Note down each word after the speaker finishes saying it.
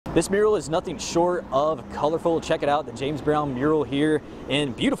This mural is nothing short of colorful. Check it out, the James Brown mural here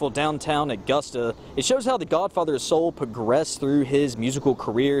in beautiful downtown Augusta. It shows how the Godfather of Soul progressed through his musical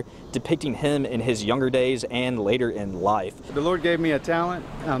career, depicting him in his younger days and later in life. The Lord gave me a talent.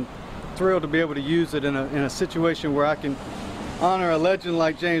 I'm thrilled to be able to use it in a situation where I can honor a legend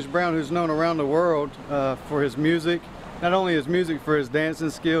like James Brown, who's known around the world for his music. Not only his music, for his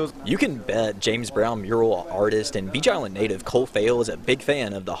dancing skills. You can bet James Brown mural artist and Beach Island native Cole Fail is a big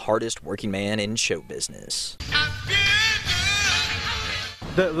fan of the hardest working man in show business.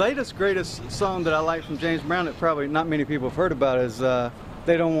 The latest, greatest song that I like from James Brown that probably not many people have heard about is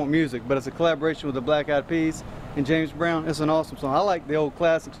They Don't Want Music, but it's a collaboration with the Black Eyed Peas and James Brown. It's an awesome song. I like the old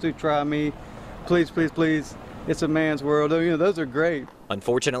classics too, Try Me, Please, Please, Please, It's a Man's World. You know, those are great.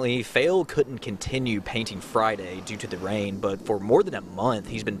 Unfortunately, Fail couldn't continue painting Friday due to the rain, but for more than a month,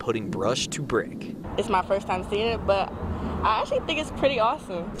 he's been putting brush to brick. It's my first time seeing it, but I actually think it's pretty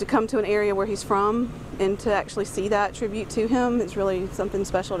awesome. To come to an area where he's from and to actually see that tribute to him is really something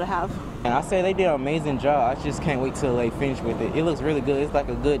special to have. And I say they did an amazing job. I just can't wait till they finish with it. It looks really good. It's like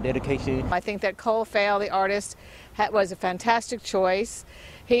a good dedication. I think that Cole Fail, the artist, was a fantastic choice.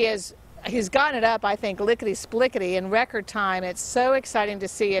 He's gotten it up, I think, lickety-splickety in record time. It's so exciting to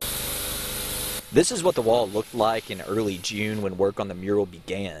see it. This is what the wall looked like in early June when work on the mural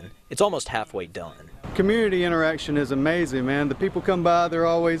began. It's almost halfway done. Community interaction is amazing, man. The people come by, they're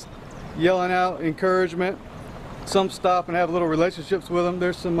always yelling out encouragement. Some stop and have little relationships with them.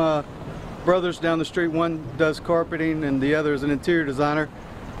 There's some brothers down the street. One does carpeting and the other is an interior designer.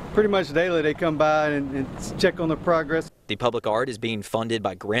 Pretty much daily they come by and check on the progress. The public art is being funded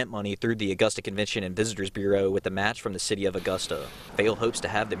by grant money through the Augusta Convention and Visitors Bureau with a match from the city of Augusta. Fail hopes to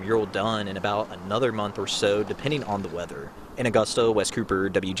have the mural done in about another month or so, depending on the weather. In Augusta, Wes Cooper,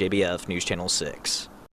 WJBF News Channel 6.